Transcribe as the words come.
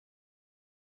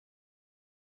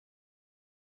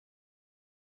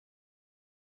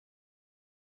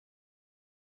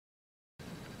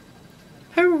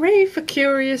Hooray for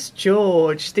Curious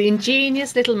George, the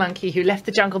ingenious little monkey who left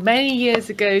the jungle many years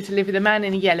ago to live with a man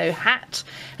in a yellow hat,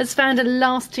 has found a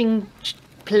lasting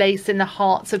place in the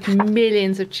hearts of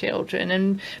millions of children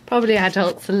and probably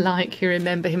adults alike who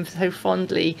remember him so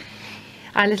fondly.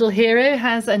 Our little hero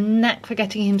has a knack for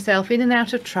getting himself in and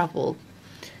out of trouble,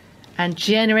 and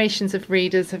generations of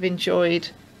readers have enjoyed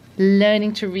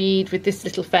learning to read with this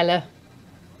little fella.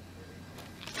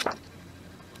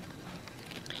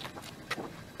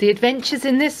 The adventures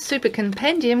in this super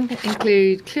compendium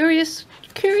include Curious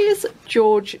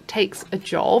George takes a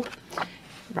job,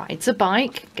 rides a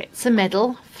bike, gets a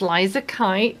medal, flies a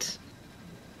kite,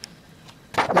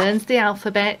 learns the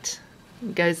alphabet,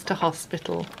 and goes to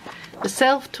hospital. The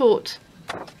self-taught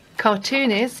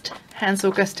cartoonist Hans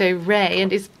Augusto Rey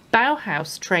and his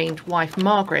Bauhaus-trained wife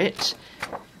Margret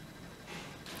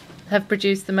have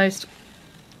produced the most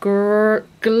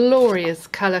glorious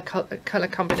colour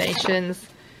combinations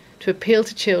to appeal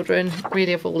to children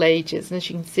really of all ages. And as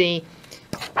you can see,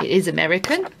 it is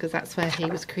American because that's where he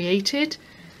was created,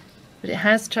 but it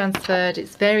has transferred,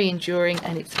 it's very enduring,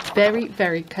 and it's very,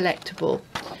 very collectible.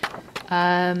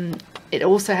 It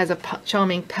also has a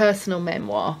charming personal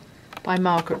memoir by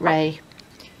Margaret Ray.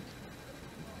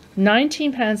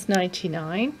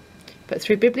 £19.99, but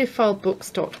through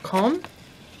bibliophilebooks.com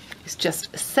it's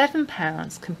just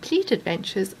 £7. Complete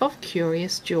Adventures of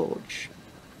Curious George.